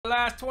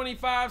last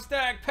 25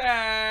 stack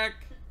pack.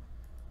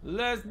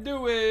 Let's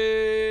do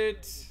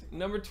it.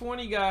 Number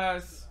 20,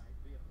 guys.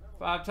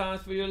 5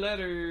 times for your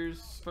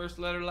letters. First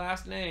letter,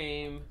 last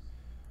name.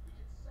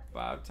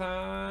 5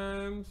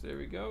 times. There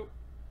we go.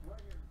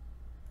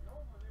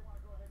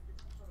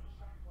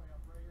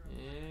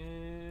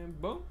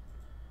 And boom.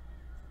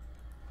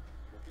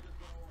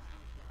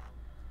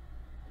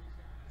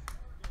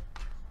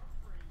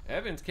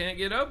 Evans can't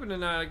get open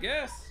tonight, I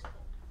guess.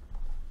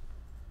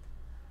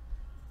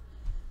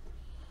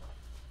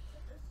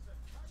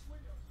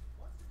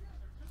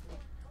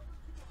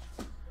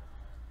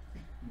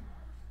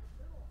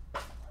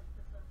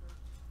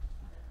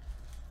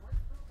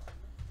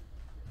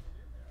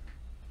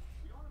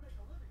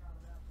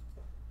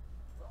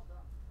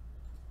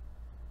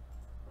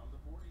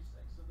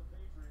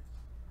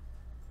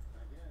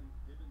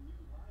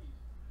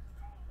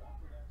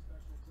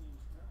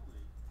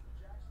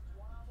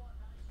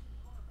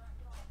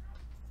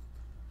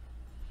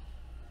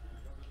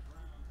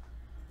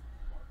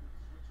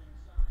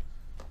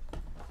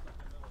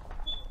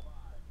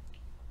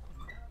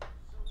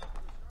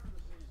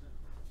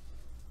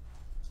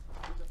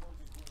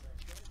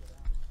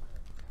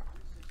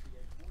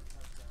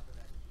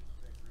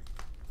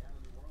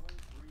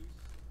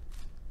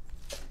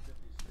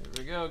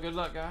 There we go. Good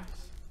luck, guys.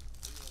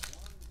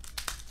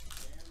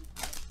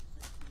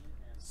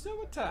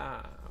 Silver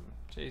time.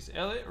 Chase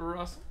Elliott,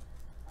 Russell.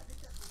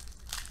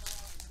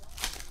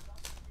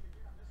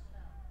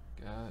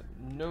 Got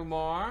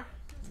Nomar,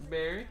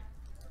 Barry.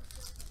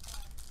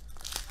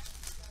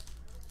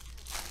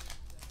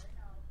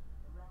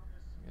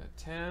 We got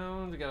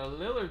Towns. We got a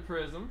Lillard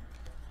Prism.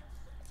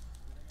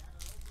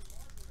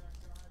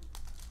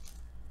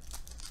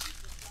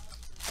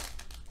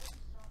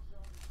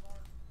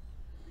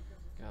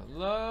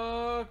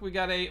 Look, we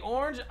got a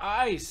orange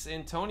ice,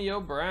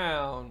 Antonio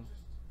Brown.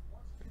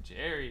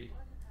 Jerry.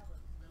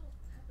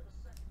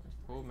 That's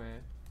cool, man.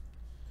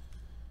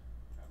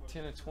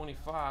 10 of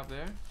 25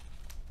 there.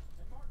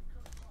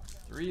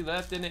 3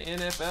 left in the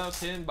NFL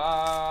 10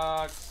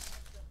 box.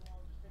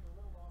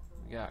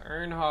 We got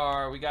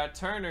Earnhardt. We got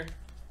Turner.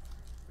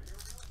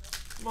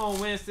 Come on,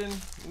 Winston.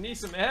 We need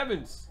some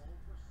Evans.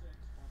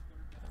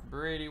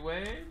 Brady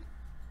Wade.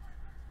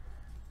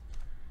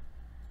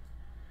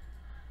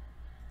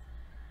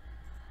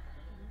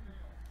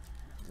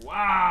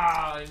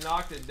 Wow, he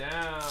knocked it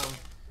down.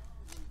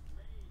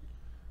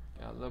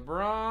 Got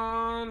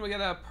LeBron. We got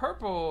a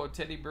purple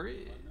Teddy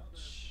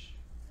Bridge.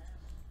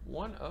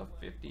 1 of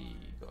 50.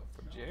 Go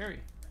for Jerry.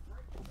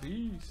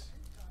 Obese.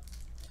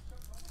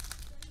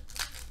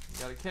 You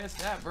gotta catch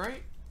that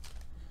break.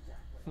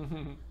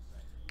 You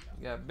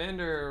got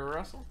Bender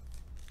Russell.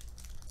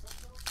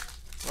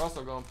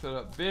 Russell gonna put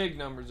up big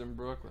numbers in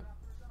Brooklyn.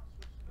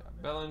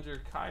 Got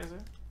Bellinger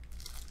Kaiser.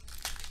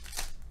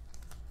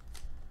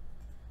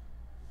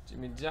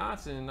 Jimmy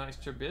Johnson, nice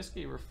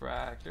Trubisky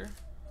refractor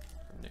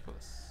from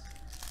Nicholas.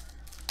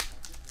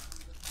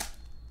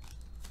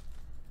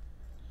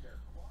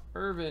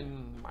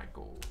 Irvin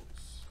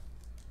Michaels.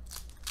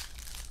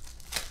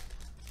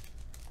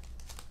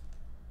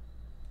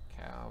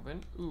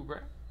 Calvin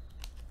Oubre.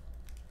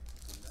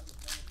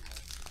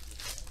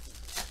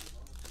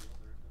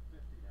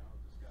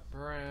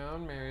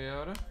 Brown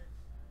Mariota.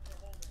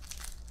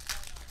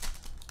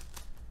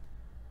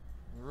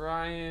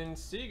 Ryan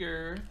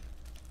Seager.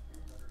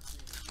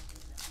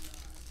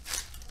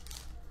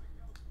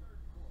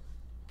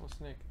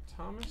 Nick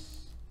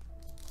Thomas.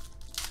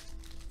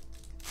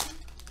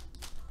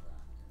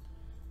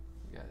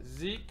 We got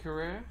Zeke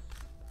Correa.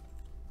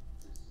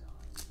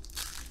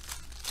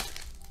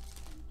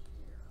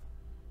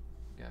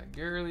 We got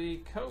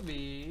Gurley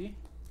Kobe.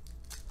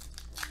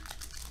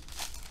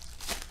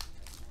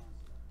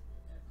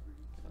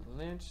 Got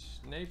Lynch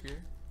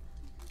Napier.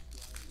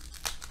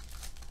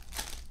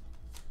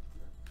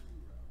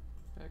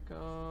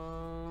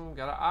 Beckham.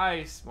 Got an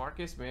ice.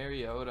 Marcus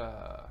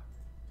Mariota.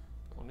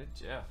 Going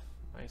to Jeff.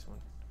 Nice one.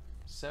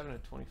 7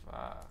 of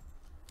 25.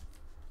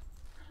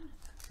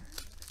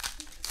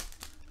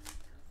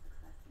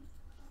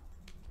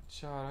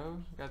 Machado.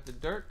 Got the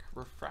Dirk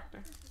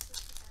refractor.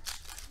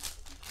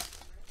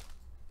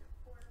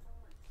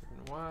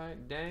 Kevin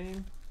White.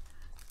 Dame.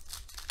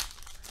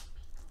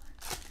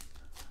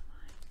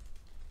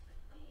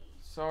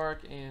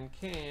 Sark and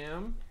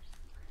Cam.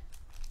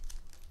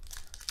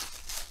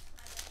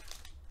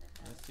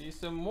 Let's see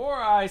some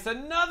more ice.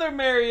 Another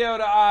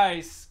Mariota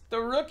ice. The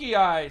rookie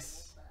ice.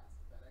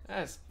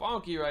 That's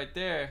funky right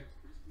there.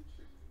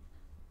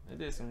 They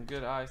did some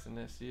good ice in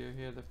this year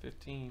here, the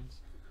 15s.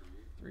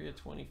 3 of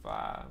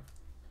 25.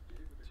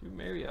 2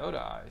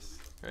 Mariota ice.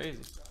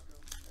 Crazy.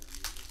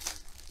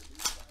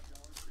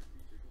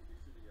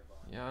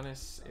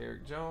 Giannis,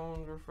 Eric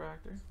Jones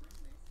refractor.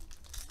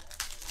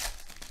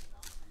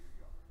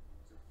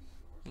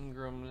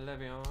 Ingram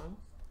Le'Veon.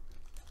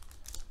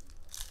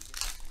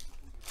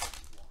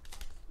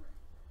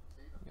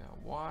 We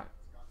got Watt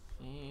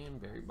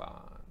and Barry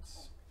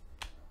Bonds.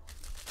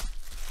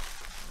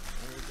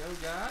 There we go,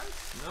 guys.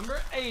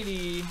 Number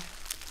 80.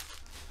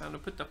 Time to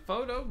put the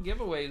photo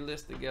giveaway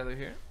list together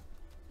here.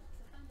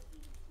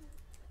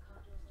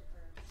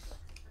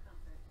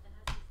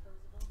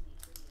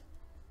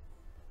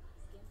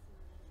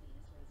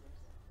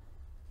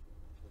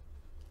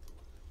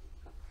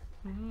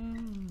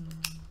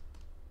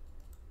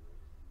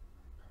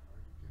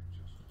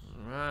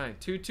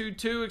 Alright,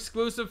 222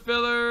 exclusive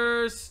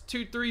fillers,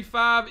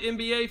 235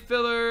 NBA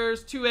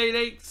fillers,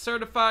 288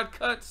 certified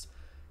cuts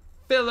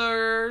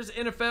fillers,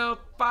 NFL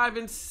 5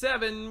 and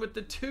 7 with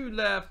the 2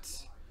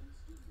 left.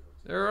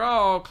 They're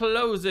all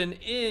closing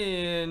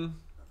in.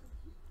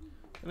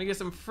 Gonna get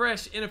some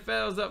fresh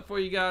NFLs up for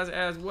you guys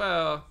as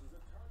well.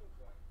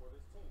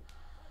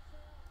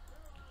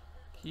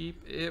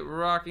 Keep it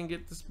rocking.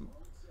 Get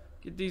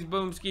these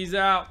boom skis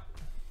out.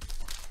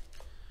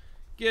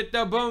 Get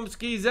the boom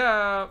skis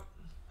out.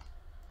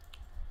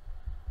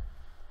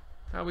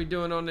 How we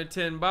doing on the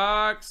 10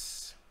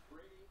 box?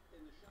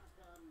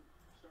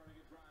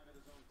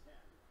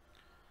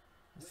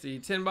 Let's see,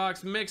 10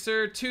 box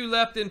mixer, 2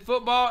 left in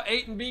football,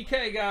 8 in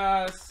BK,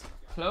 guys.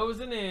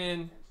 Closing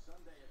in.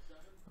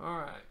 All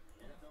right.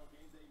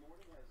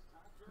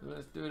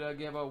 Let's do the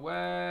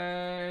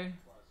giveaway.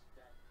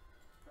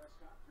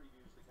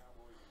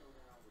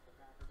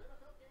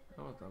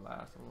 That was the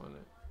last one, wasn't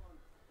it?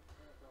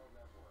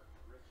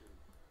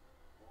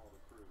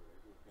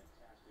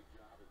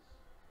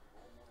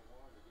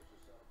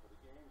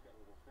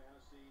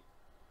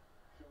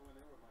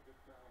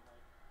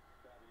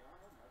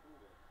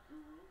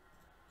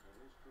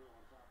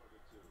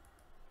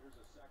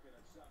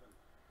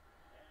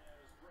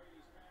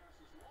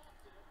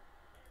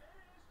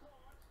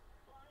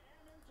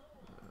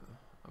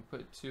 I'll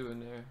put 2 in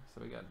there,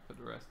 so we got to put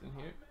the rest in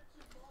here.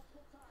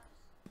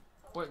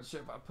 Wasn't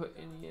sure if I put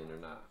any in or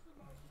not.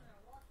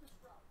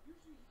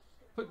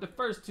 Put the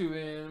first 2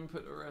 in,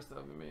 put the rest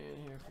of them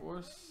in here for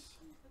us.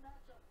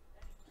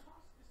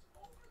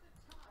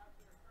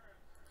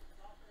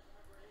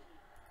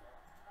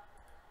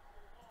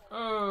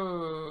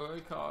 Oh,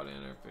 they called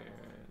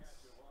interference.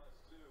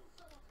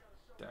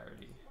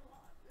 Dirty.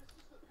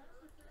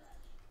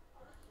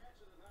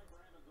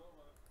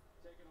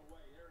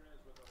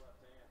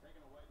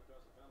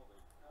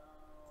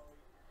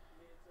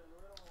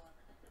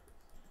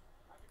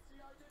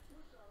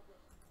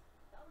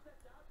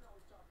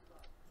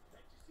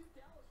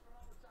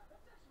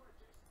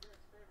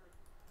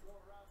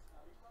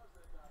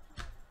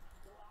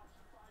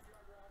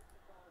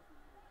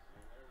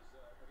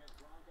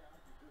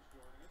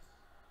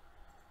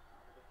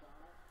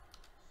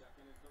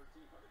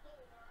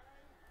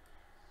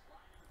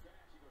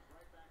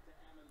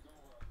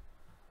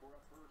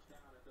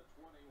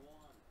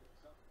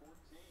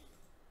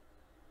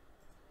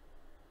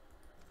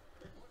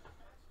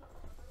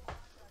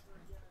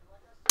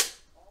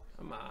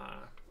 Come on.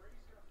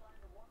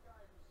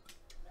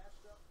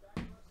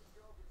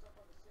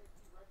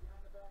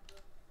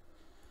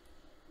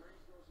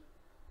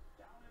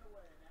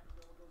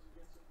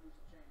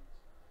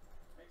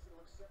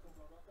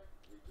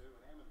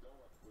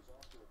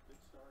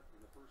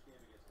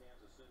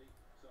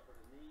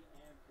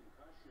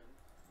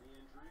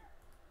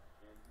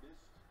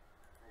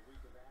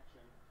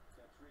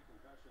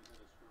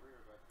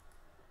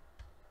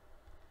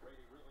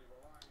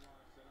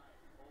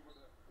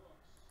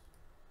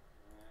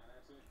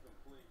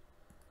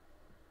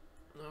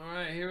 All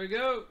right, here we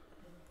go.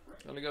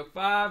 Gonna go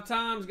 5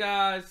 times,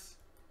 guys.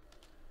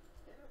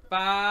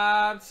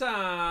 5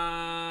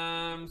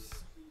 times.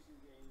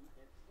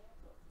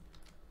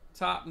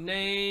 Top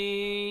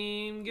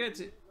name gets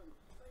it.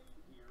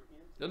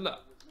 Good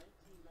luck.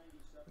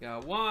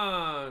 Got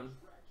 1,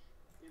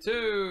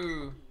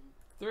 2,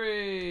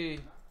 3,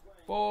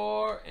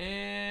 4,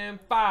 and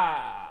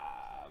 5.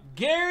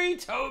 Gary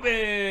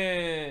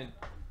Tobin.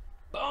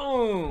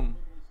 Boom.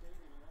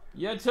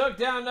 You took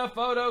down the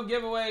photo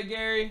giveaway,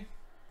 Gary.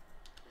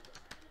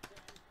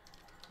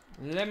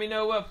 Let me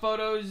know what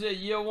photos that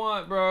you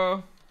want,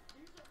 bro.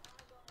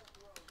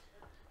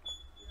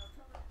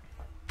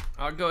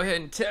 I'll go ahead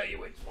and tell you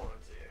which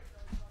ones here.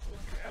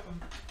 Grab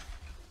them.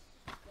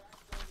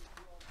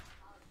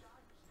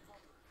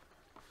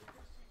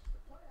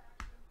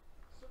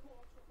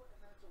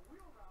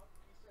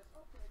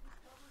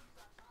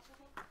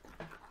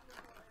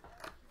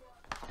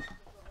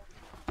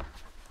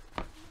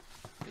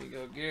 There you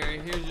go, Gary.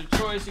 Here's your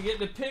choice. You get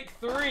to pick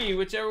 3,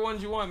 whichever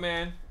ones you want,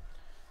 man.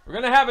 We're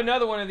going to have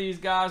another one of these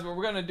guys, but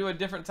we're going to do a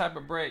different type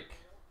of break.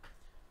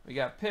 We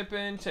got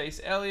Pippen,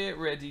 Chase Elliott,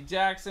 Reggie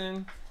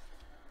Jackson,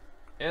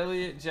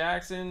 Elliott,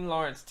 Jackson,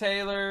 Lawrence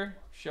Taylor,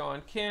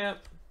 Sean Kemp.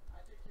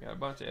 Got a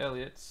bunch of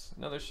Elliots.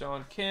 Another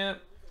Sean Kemp,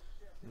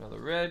 another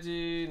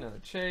Reggie, another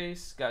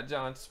Chase. Got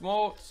John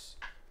Smoltz,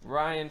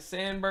 Ryan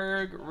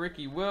Sandberg,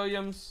 Ricky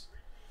Williams.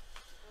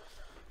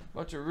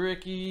 Bunch of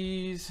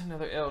Rickies,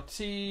 another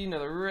LT,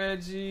 another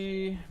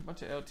Reggie.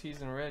 Bunch of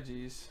LTs and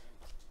Reggies.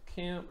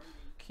 Kemp,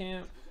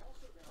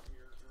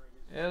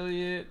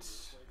 Elliott,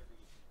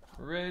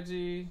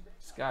 Reggie,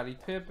 Scottie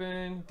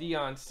Pippen,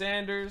 Deion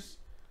Sanders.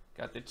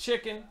 Got the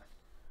Chicken,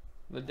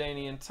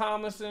 LaDainian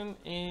Tomlinson,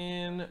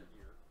 and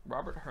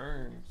Robert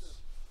Hearns.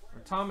 Or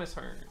Thomas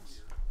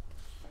Hearns.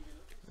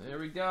 There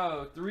we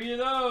go. 3 of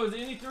those.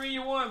 Any 3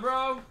 you want,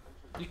 bro.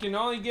 You can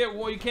only get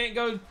one. You can't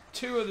go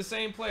 2 of the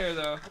same player,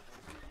 though.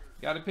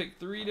 Got to pick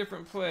 3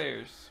 different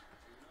players.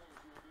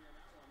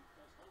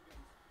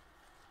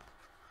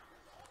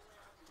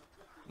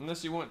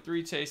 Unless you want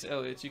 3 Chase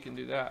Elliott's, you can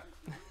do that.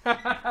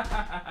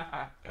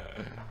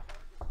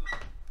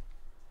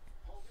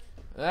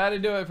 That'll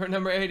do it for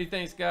number 80.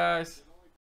 Thanks, guys.